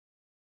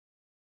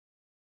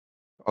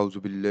أعوذ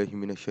بالله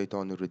من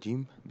الشيطان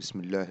الرجيم بسم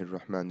الله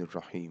الرحمن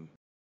الرحيم.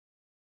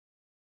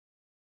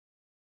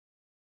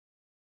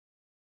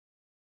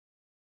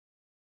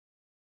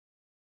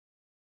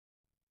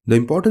 The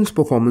importance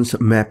performance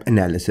map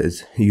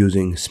analysis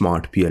using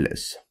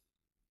SmartPLS.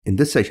 In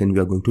this session, we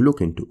are going to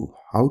look into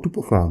how to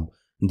perform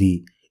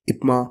the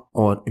IPMA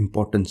or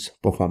importance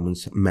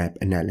performance map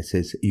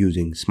analysis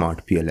using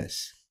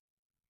SmartPLS.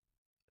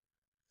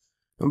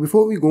 Now,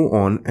 before we go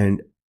on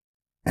and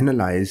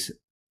analyze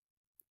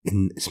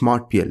in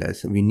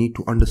SmartPLS, we need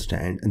to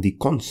understand the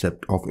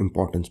concept of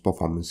importance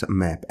performance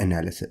map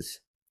analysis.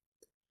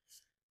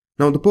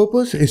 Now, the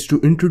purpose is to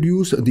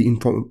introduce the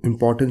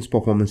importance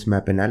performance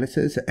map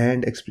analysis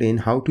and explain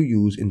how to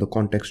use in the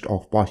context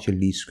of partial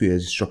least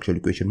squares structural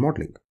equation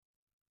modeling.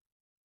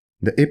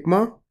 The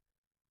IPMA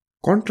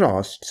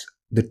contrasts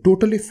the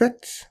total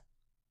effects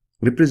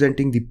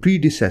representing the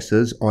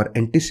predecessors or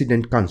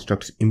antecedent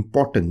construct's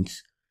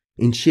importance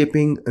in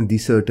shaping the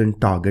certain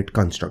target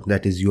construct,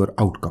 that is your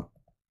outcome,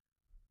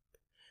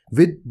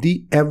 with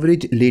the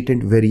average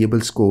latent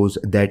variable scores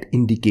that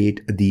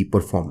indicate the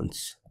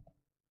performance.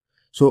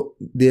 So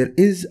there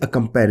is a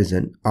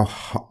comparison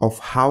of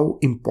how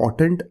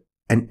important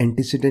an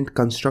antecedent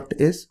construct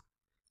is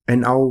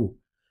and how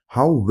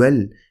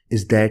well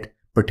is that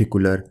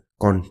particular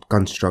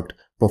construct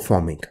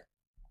performing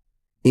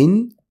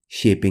in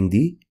shaping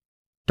the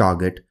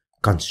target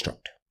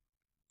construct.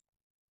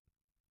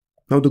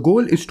 Now the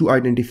goal is to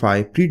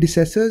identify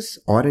predecessors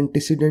or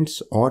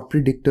antecedents or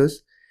predictors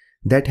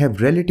that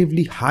have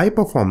relatively high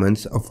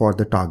performance for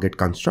the target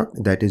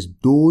construct, that is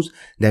those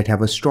that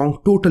have a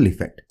strong total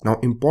effect. Now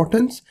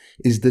importance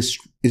is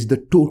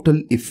the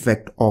total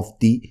effect of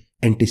the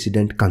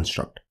antecedent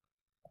construct,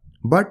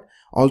 but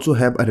also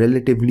have a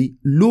relatively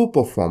low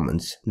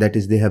performance, that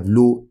is they have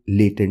low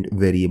latent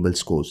variable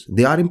scores.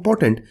 They are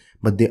important,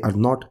 but they are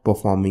not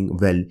performing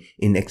well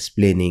in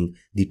explaining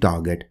the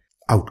target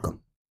outcome.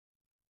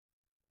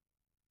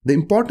 The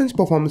importance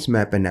performance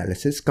map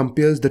analysis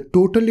compares the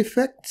total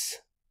effects,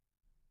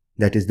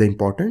 that is the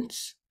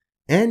importance,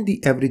 and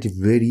the average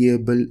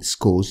variable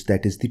scores,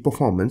 that is the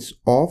performance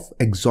of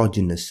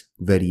exogenous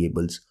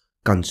variables,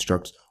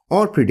 constructs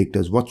or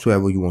predictors,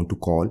 whatsoever you want to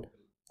call,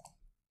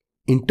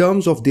 in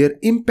terms of their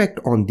impact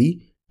on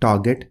the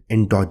target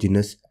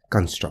endogenous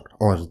construct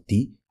or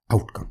the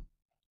outcome.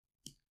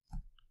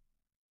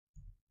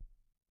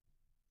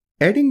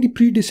 Adding the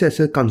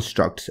predecessor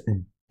constructs'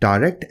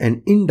 direct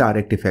and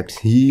indirect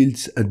effects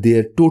yields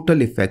their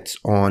total effects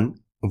on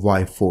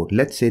Y4.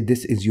 Let's say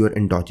this is your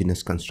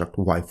endogenous construct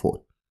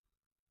Y4.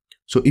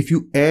 So if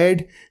you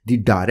add the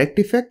direct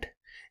effect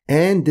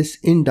and this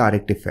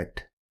indirect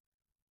effect,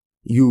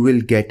 you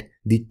will get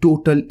the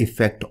total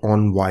effect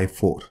on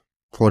Y4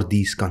 for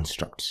these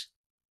constructs.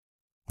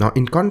 Now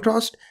in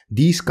contrast,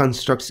 these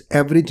constructs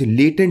average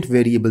latent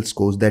variable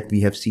scores that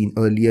we have seen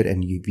earlier,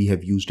 and we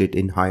have used it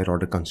in higher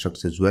order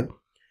constructs as well,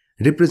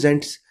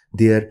 represents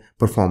their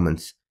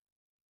performance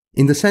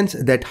in the sense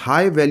that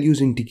high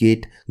values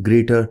indicate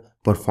greater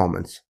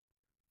performance.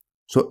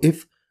 So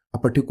if a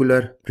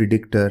particular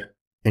predictor,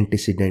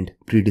 antecedent,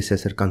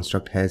 predecessor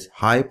construct has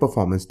high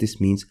performance, this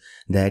means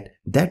that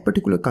that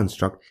particular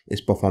construct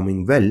is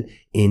performing well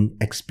in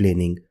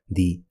explaining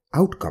the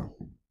outcome.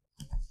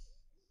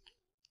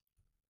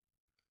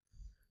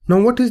 Now,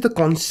 what is the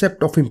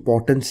concept of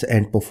importance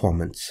and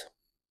performance?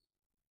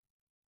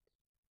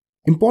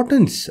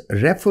 Importance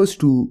refers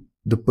to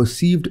the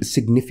perceived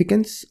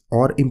significance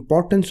or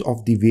importance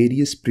of the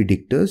various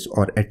predictors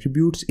or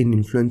attributes in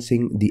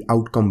influencing the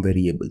outcome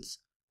variables.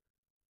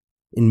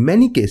 In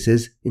many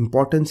cases,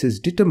 importance is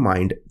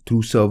determined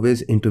through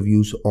surveys,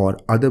 interviews, or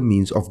other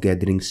means of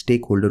gathering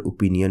stakeholder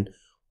opinion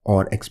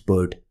or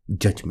expert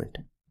judgment.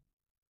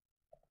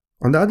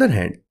 On the other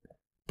hand,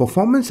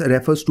 performance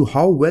refers to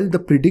how well the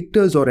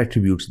predictors or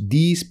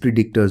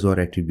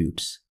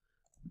attributes,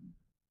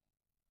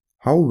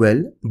 how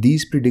well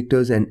these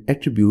predictors and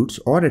attributes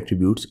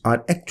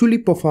are actually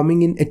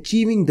performing in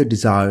achieving the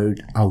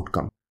desired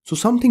outcome. So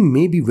something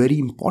may be very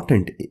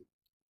important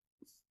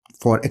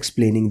for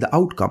explaining the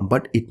outcome,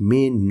 but it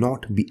may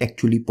not be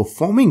actually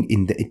performing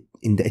in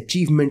the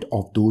achievement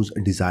of those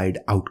desired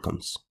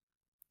outcomes.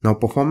 Now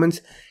performance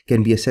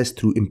can be assessed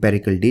through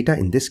empirical data.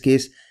 In this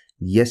case,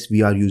 yes,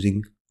 we are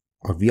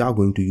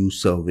going to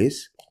use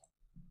surveys.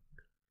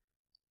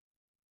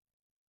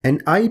 An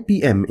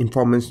IPM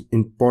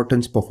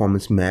importance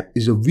performance map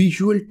is a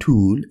visual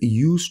tool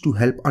used to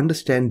help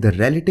understand the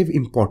relative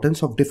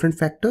importance of different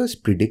factors,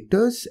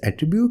 predictors,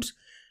 attributes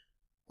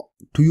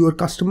to your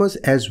customers,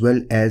 as well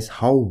as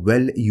how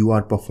well you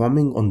are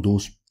performing on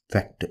those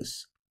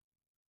factors.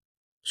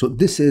 So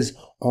this is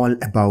all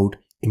about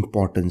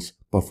importance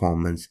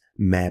performance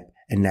map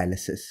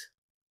analysis,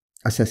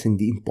 assessing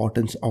the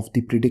importance of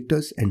the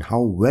predictors and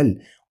how well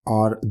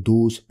are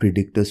those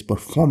predictors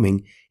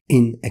performing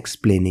in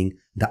explaining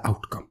the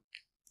outcome.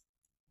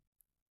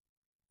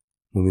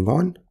 Moving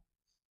on.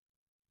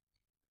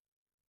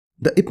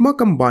 The IPMA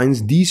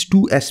combines these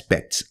two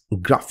aspects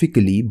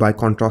graphically by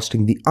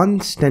contrasting the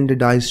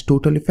unstandardized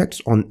total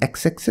effects on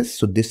x-axis.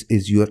 So this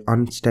is your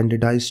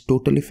unstandardized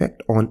total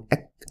effect on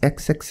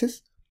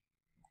x-axis,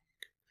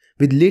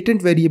 with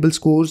latent variable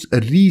scores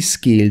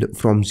rescaled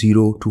from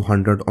 0 to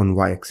 100 on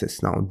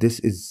y-axis. Now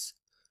this is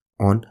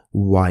on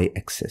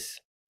y-axis.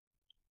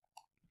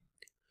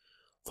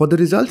 For the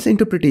results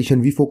interpretation,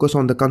 we focus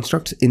on the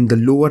constructs in the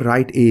lower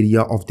right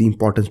area of the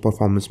importance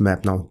performance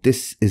map. Now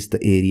this is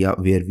the area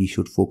where we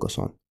should focus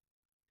on.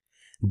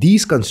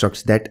 These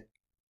constructs that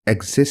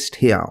exist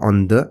here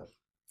on the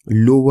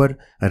lower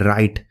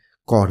right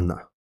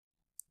corner.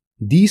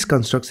 These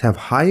constructs have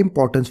high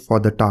importance for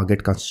the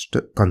target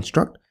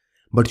construct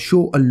but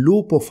show a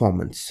low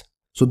performance.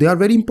 So they are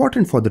very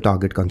important for the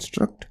target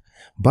construct,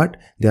 but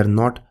they are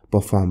not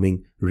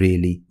performing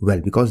really well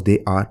because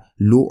they are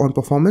low on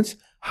performance,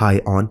 high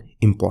on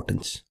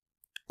importance.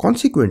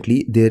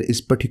 Consequently, there is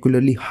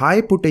particularly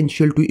high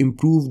potential to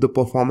improve the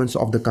performance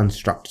of the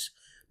constructs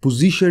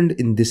positioned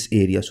in this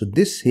area. So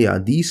this here,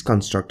 these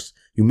constructs,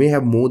 you may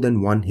have more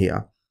than one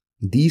here.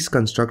 These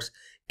constructs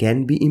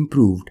can be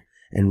improved,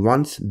 and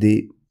once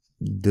the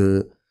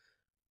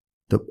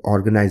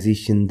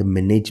organization, the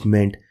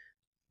management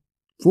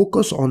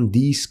focus on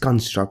these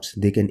constructs,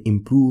 they can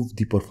improve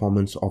the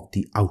performance of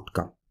the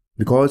outcome,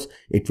 because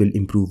it will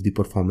improve the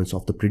performance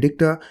of the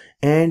predictor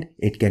and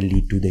it can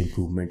lead to the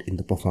improvement in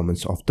the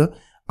performance of the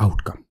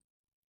outcome.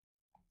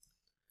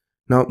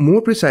 Now,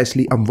 more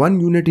precisely, a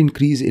 1 unit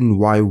increase in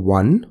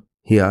y1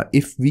 here,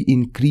 if we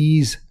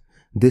increase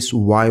this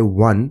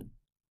y1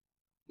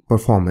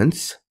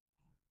 performance,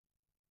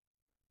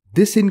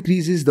 this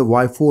increases the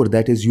y4,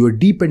 that is your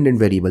dependent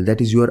variable,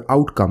 that is your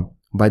outcome,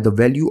 by the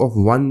value of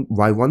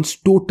y1's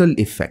total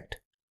effect.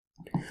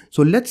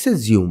 So let's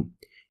assume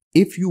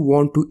if you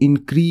want to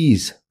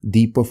increase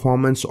the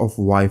performance of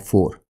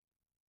y4,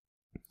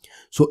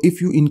 so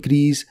if you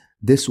increase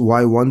this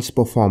y1's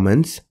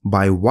performance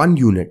by 1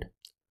 unit,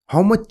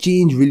 how much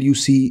change will you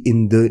see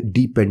in the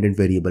dependent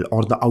variable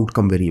or the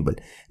outcome variable?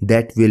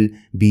 That will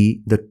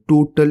be the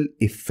total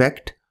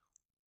effect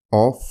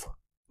of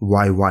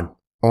y1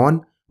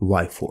 on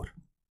y4.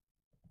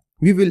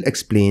 We will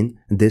explain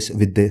this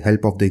with the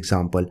help of the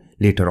example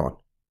later on.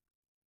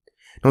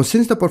 Now,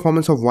 since the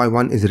performance of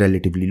y1 is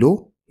relatively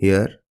low,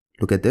 here,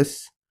 look at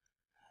this,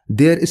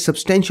 there is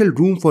substantial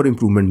room for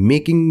improvement,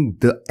 making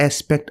the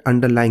aspect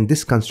underlying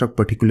this construct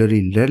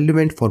particularly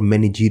relevant for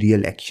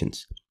managerial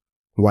actions.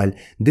 While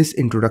this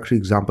introductory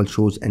example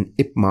shows an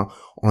IPMA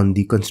on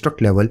the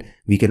construct level,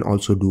 we can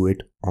also do it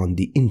on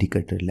the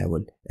indicator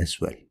level as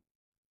well.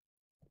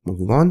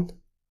 Moving on.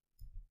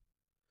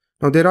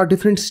 Now there are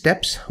different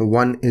steps.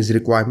 One is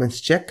requirements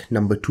check.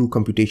 Number 2,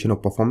 computation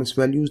of performance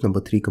values.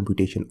 Number 3,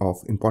 computation of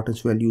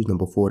importance values.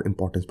 Number 4,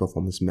 importance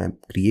performance map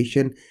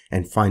creation.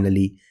 And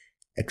finally,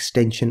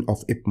 extension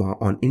of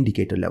IPMA on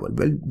indicator level.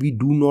 Well, we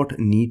do not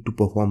need to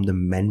perform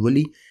them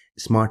manually.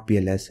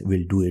 SmartPLS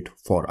will do it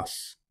for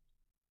us.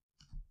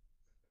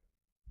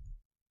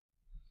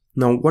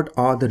 Now, what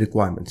are the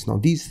requirements? Now,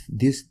 these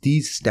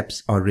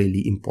steps are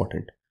really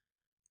important.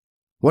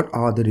 What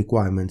are the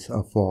requirements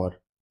for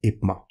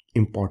IPMA,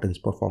 importance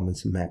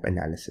performance map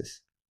analysis?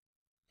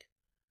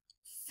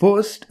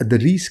 First, the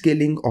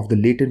rescaling of the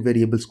latent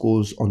variable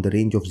scores on the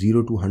range of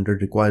 0 to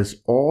 100 requires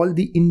all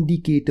the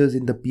indicators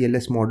in the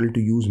PLS model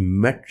to use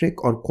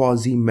metric or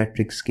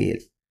quasi-metric scale.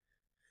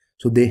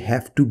 So they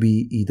have to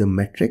be either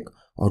metric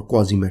or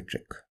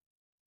quasi-metric.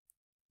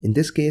 In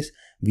this case,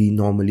 we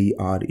normally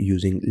are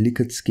using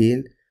Likert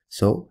scale,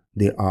 so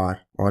they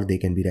are, or they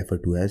can be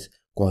referred to as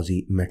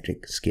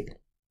quasi-metric scale.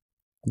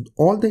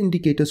 All the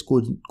indicators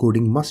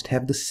coding must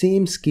have the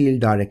same scale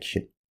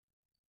direction.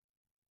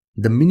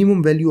 The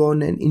minimum value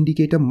on an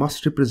indicator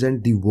must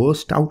represent the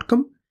worst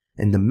outcome,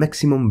 and the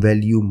maximum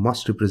value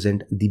must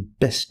represent the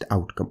best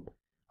outcome.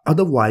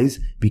 Otherwise,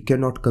 we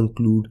cannot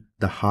conclude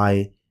the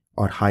high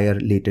or higher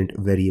latent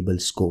variable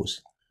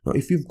scores. Now,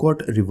 if you've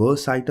got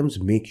reverse items,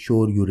 make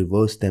sure you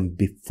reverse them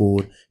before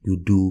you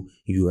do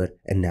your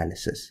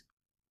analysis.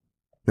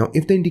 Now,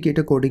 if the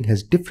indicator coding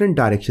has different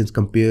directions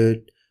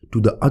compared to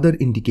the other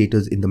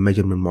indicators in the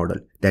measurement model,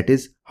 that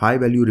is, high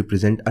value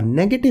represent a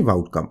negative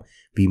outcome,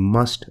 we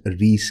must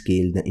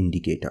rescale the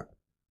indicator.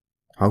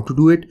 How to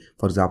do it?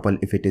 For example,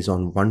 if it is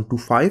on 1 to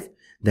 5,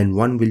 then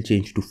 1 will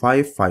change to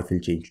 5, 5 will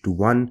change to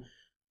 1,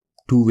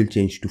 2 will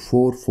change to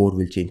 4, 4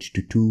 will change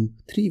to 2,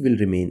 3 will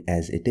remain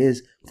as it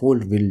is, 4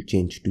 will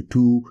change to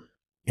 2,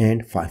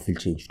 and 5 will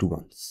change to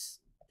 1.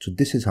 So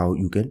this is how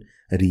you can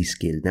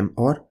rescale them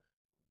or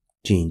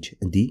change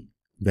the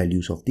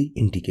values of the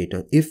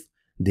indicator if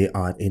they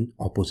are in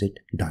opposite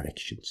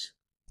directions.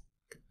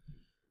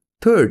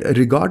 Third,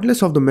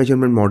 regardless of the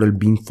measurement model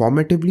being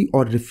formatively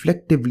or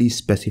reflectively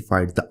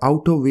specified, the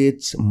outer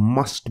weights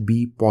must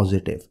be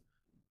positive.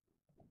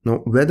 Now,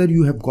 whether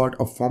you have got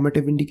a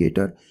formative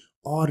indicator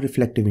or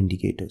reflective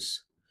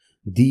indicators,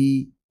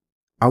 the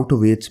outer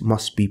weights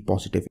must be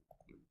positive.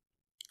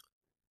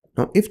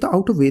 Now, if the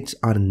outer weights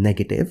are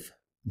negative,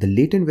 the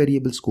latent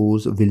variable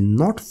scores will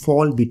not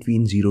fall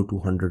between 0 to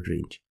 100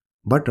 range.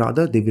 but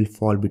rather they will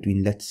fall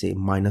between, let's say,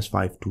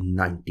 -5 to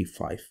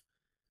 95.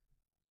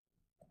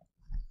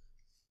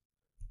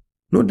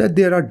 Note that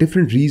there are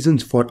different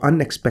reasons for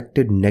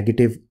unexpected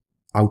negative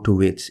outer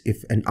weights.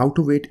 If an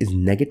outer weight is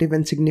negative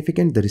and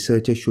significant, the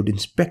researcher should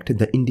inspect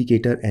the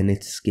indicator and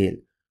its scale.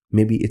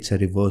 Maybe it's a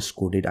reverse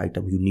coded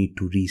item, you need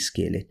to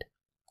rescale it.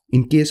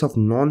 In case of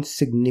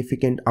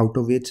non-significant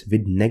outer weights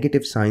with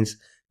negative signs,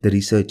 the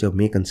researcher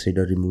may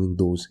consider removing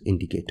those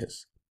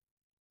indicators.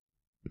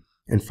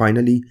 And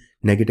finally,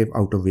 negative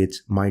outer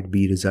weights might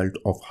be result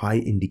of high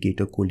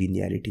indicator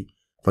collinearity.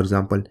 For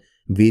example,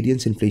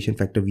 variance inflation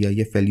factor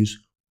VIF values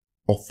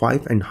of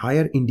 5 and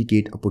higher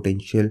indicate a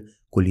potential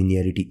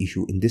collinearity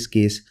issue. In this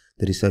case,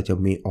 the researcher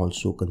may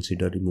also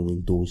consider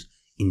removing those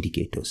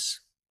indicators.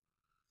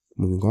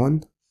 Moving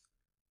on.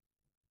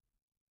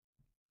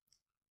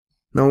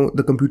 Now,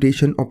 the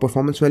computation of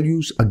performance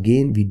values,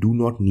 again, we do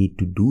not need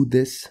to do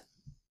this.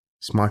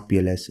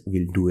 SmartPLS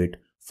will do it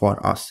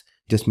for us.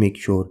 Just make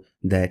sure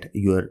that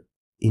your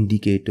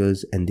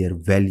indicators and their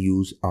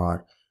values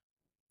are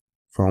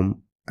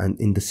from and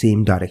in the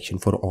same direction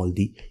for all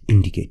the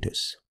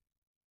indicators.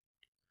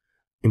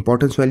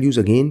 Importance values,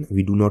 again,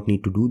 we do not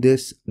need to do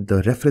this.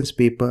 The reference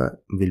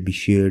paper will be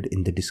shared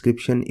in the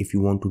description. If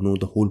you want to know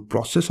the whole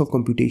process of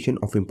computation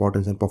of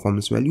importance and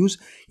performance values,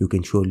 you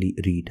can surely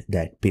read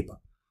that paper.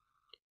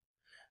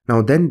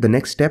 Now then, the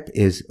next step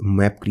is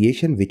map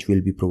creation, which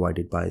will be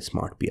provided by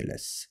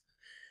SmartPLS.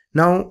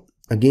 Now,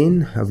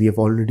 again, we have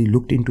already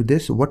looked into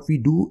this. What we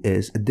do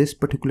is this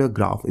particular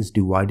graph is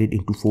divided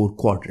into 4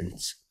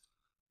 quadrants.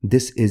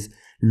 This is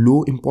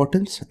low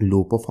importance,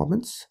 low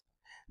performance.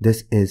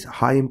 This is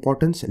high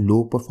importance,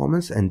 low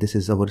performance, and this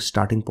is our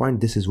starting point.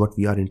 This is what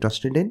we are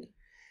interested in.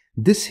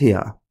 This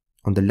here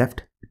on the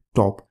left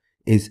top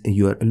is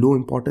your low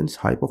importance,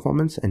 high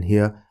performance, and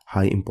here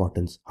high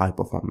importance, high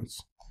performance.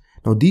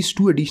 Now these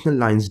 2 additional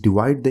lines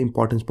divide the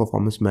importance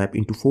performance map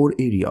into 4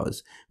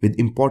 areas with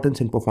importance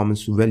and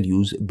performance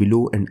values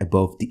below and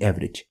above the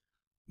average.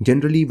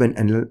 Generally,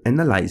 when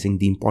analyzing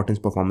the importance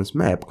performance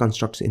map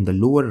constructs in the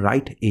lower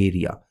right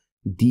area,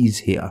 these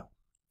here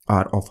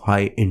are of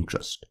high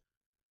interest.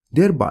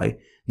 Thereby,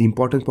 the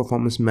importance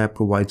performance map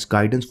provides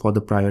guidance for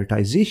the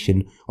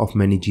prioritization of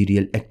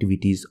managerial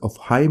activities of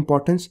high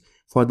importance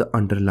for the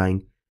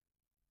underlying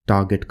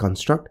target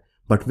construct,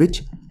 but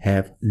which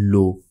have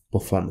low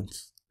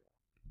performance.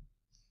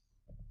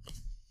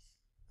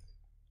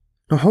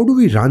 Now, how do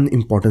we run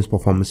importance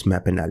performance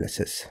map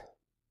analysis?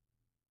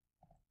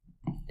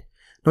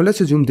 Now,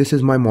 let's assume this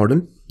is my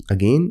model.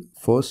 Again,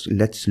 first,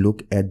 let's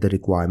look at the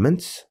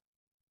requirements.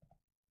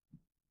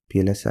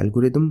 PLS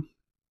algorithm.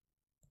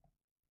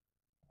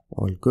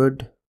 All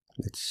good.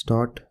 Let's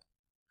start.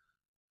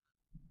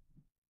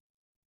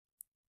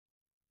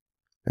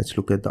 Let's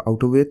look at the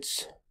outer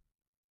weights.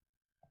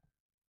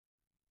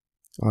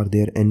 Are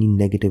there any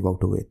negative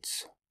outer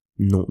weights?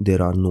 No,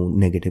 there are no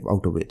negative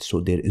outer weights. So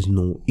there is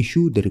no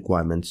issue. The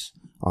requirements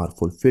are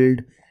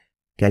fulfilled.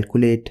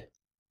 Calculate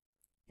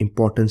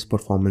importance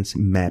performance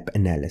map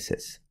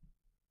analysis.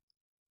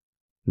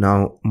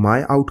 Now,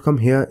 my outcome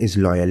here is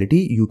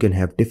loyalty. You can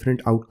have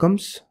different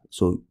outcomes.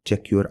 So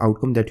check your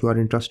outcome that you are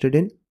interested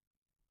in.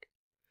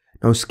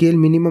 Now scale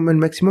minimum and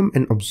maximum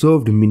and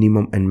observed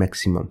minimum and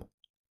maximum.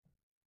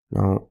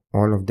 Now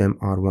all of them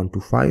are 1 to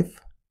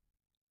 5.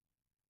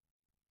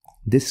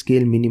 This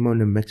scale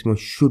minimum and maximum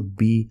should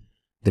be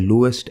the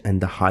lowest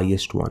and the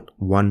highest one,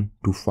 1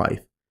 to 5.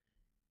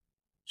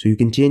 So you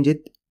can change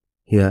it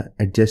here,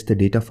 adjust the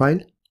data file.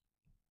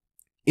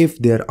 If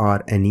there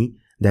are any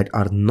that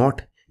are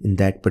not in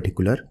that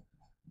particular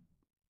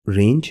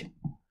range,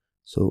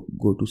 so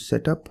go to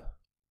setup,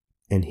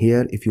 and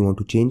here if you want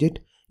to change it,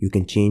 you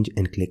can change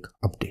and click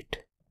update.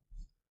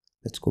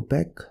 Let's go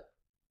back.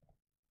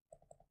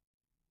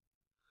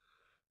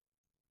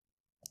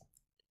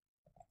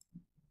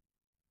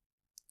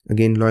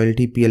 Again,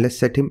 loyalty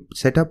PLS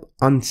setup,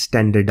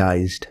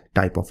 unstandardized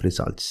type of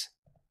results.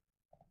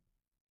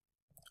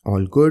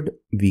 All good.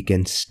 We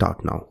can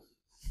start now.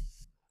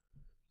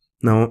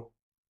 Now,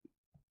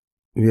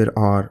 where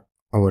are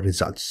our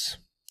results?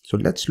 So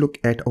let's look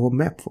at our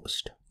map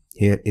first.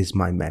 Here is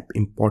my map,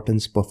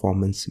 importance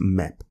performance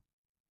map.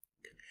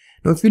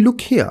 Now, if we look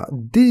here,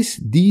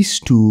 these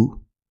 2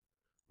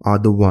 are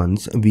the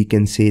ones we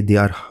can say they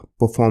are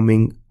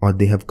performing, or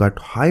they have got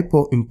high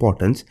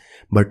importance,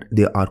 but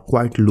they are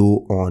quite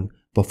low on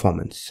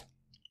performance.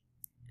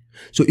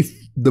 So if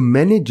the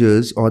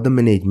managers or the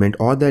management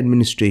or the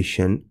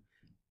administration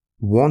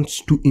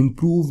wants to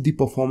improve the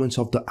performance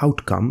of the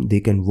outcome, they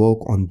can work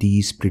on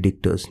these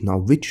predictors. Now,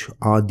 which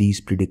are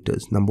these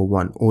predictors? Number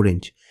 1,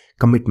 orange,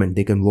 commitment.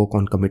 They can work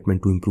on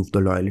commitment to improve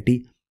the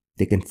loyalty.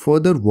 They can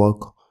further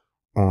work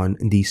on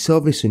the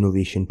service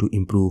innovation to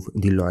improve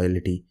the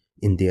loyalty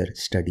in their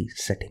study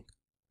setting.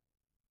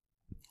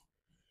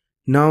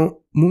 Now,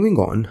 moving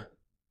on,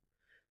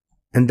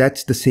 and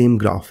that's the same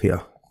graph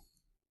here.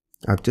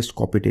 I've just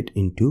copied it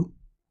into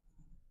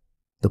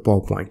the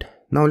PowerPoint.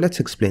 Now let's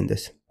explain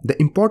this. The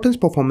importance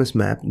performance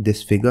map,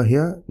 this figure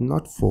here,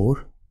 not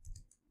 4.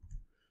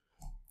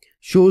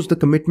 shows the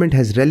commitment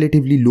has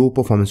relatively low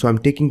performance. So I'm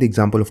taking the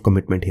example of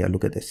commitment here.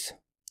 Look at this.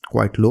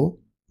 Quite low,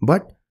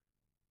 but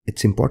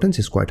its importance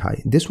is quite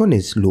high. This one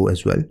is low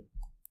as well.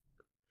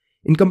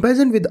 In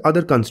comparison with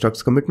other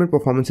constructs, commitment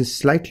performance is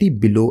slightly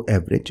below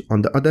average.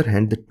 On the other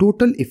hand, the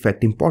total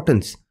effect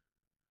importance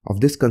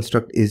of this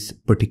construct is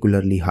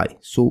particularly high.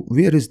 So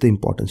where is the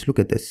importance? Look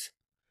at this.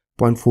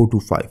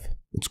 0.425.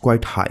 It's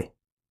quite high.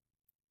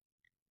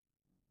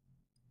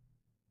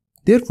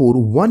 Therefore,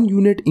 1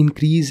 unit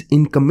increase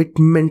in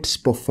commitment's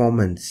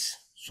performance.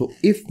 So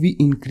if we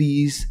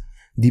increase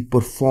the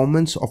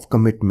performance of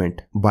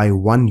commitment by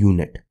 1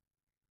 unit,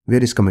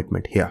 where is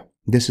commitment? Here.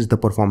 This is the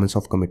performance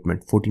of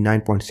commitment,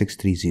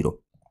 49.630.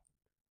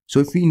 So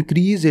if we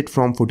increase it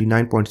from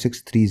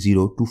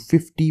 49.630 to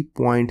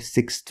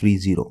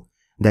 50.630,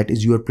 that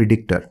is your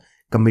predictor,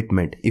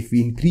 commitment. If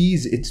we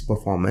increase its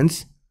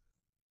performance,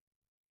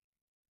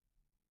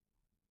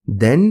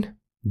 then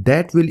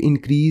that will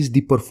increase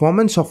the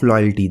performance of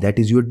loyalty, that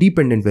is your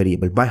dependent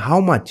variable. By how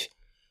much?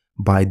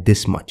 By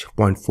this much,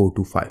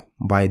 0.425,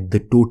 by the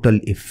total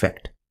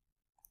effect.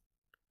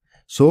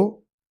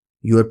 So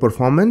your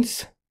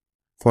performance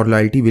for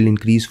loyalty will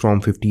increase from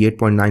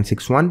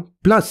 58.961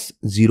 plus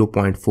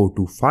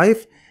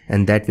 0.425,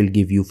 and that will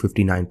give you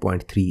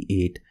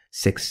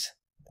 59.386.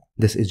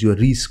 This is your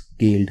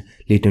rescaled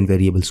latent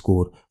variable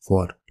score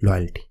for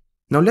loyalty.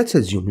 Now let's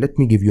assume, let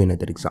me give you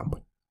another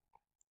example.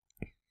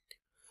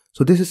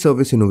 So this is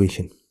service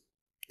innovation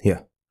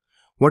here.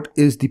 What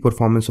is the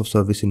performance of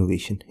service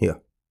innovation here?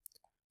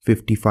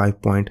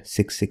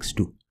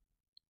 55.662.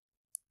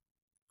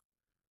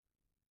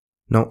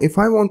 Now, if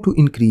I want to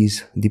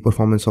increase the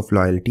performance of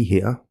loyalty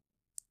here,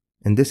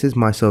 and this is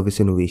my service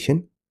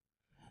innovation.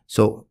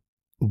 So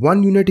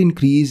 1 unit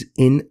increase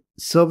in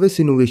service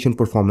innovation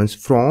performance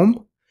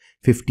from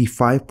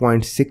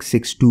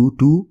 55.662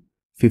 to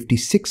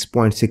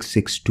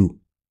 56.662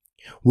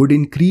 would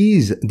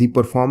increase the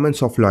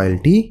performance of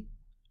loyalty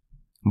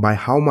by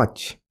how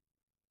much?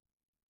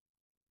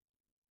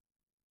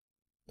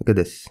 Look at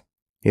this.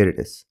 Here it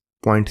is,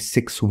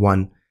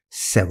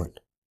 0.617.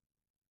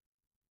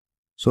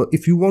 So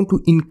if you want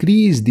to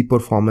increase the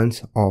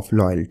performance of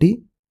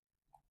loyalty,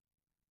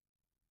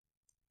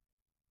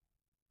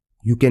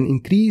 you can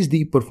increase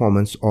the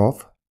performance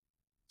of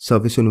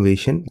service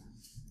innovation.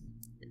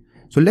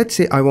 So let's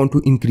say I want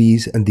to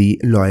increase the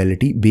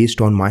loyalty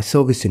based on my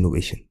service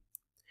innovation.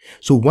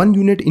 So 1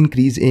 unit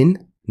increase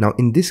in, now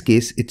in this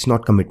case, it's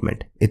not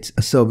commitment, it's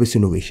a service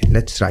innovation.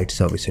 Let's write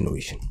service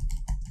innovation.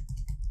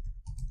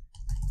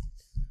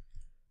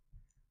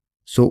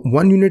 So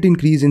 1 unit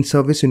increase in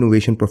service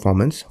innovation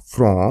performance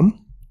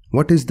from,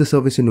 what is the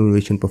service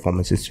innovation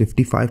performance? It's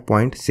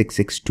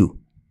 55.662.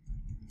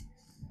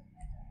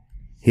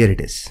 Here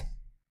it is.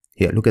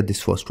 Here, look at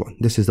this first one.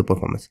 This is the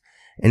performance.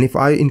 And if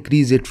I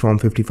increase it from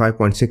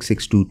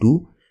 55.662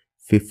 to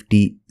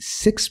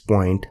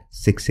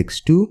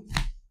 56.662,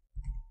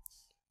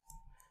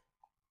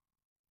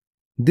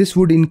 this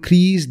would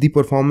increase the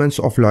performance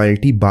of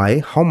loyalty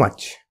by how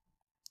much?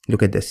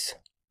 Look at this.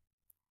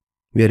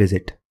 Where is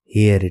it?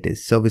 Here it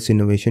is, service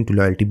innovation to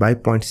loyalty by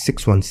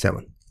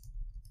 0.617.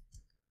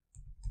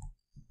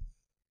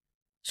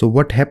 So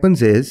what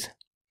happens is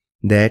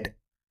that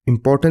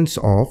importance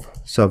of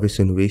service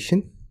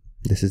innovation,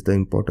 this is the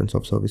importance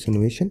of service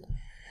innovation,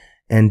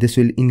 and this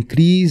will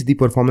increase the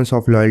performance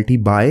of loyalty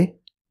by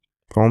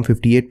from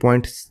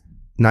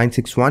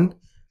 58.961.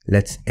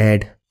 Let's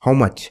add how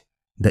much?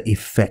 The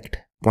effect,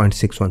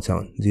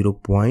 0.617,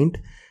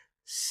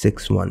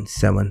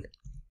 0.617,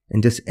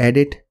 and just add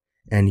it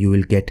and you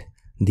will get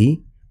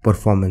the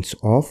performance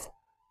of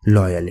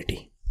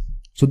loyalty.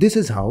 So this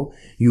is how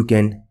you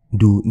can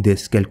do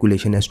this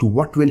calculation as to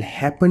what will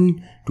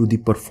happen to the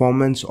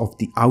performance of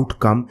the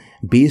outcome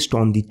based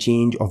on the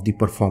change of the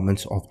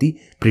performance of the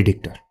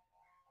predictor.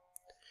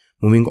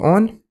 Moving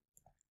on,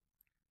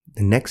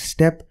 the next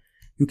step,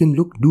 you can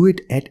do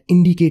it at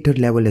indicator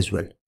level as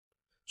well.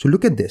 So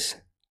look at this.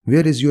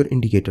 Where is your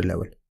indicator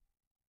level?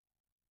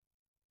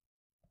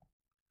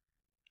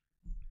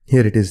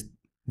 Here it is.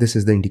 This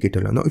is the indicator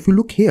level. Now, if you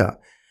look here,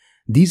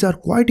 these are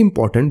quite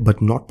important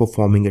but not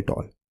performing at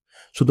all.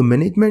 So the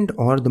management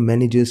or the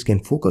managers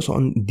can focus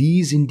on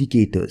these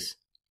indicators.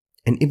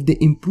 And if they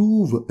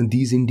improve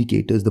these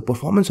indicators, the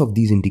performance of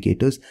these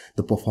indicators,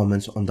 the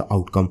performance on the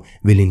outcome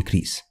will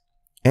increase.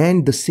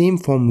 And the same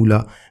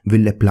formula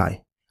will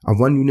apply. A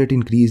 1 unit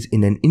increase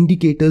in an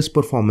indicator's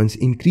performance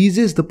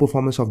increases the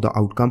performance of the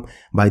outcome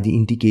by the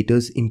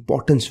indicator's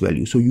importance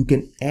value. So you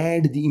can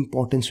add the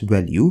importance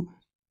value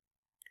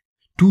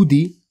to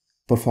the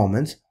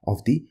performance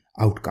of the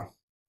outcome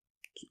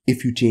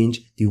if you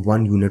change the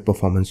 1 unit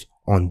performance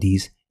on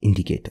these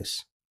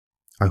indicators.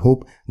 I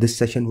hope this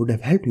session would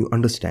have helped you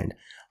understand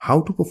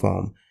how to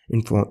perform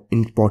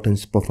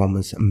importance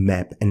performance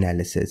map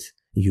analysis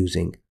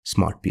using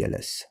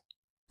SmartPLS.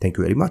 Thank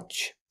you very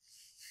much.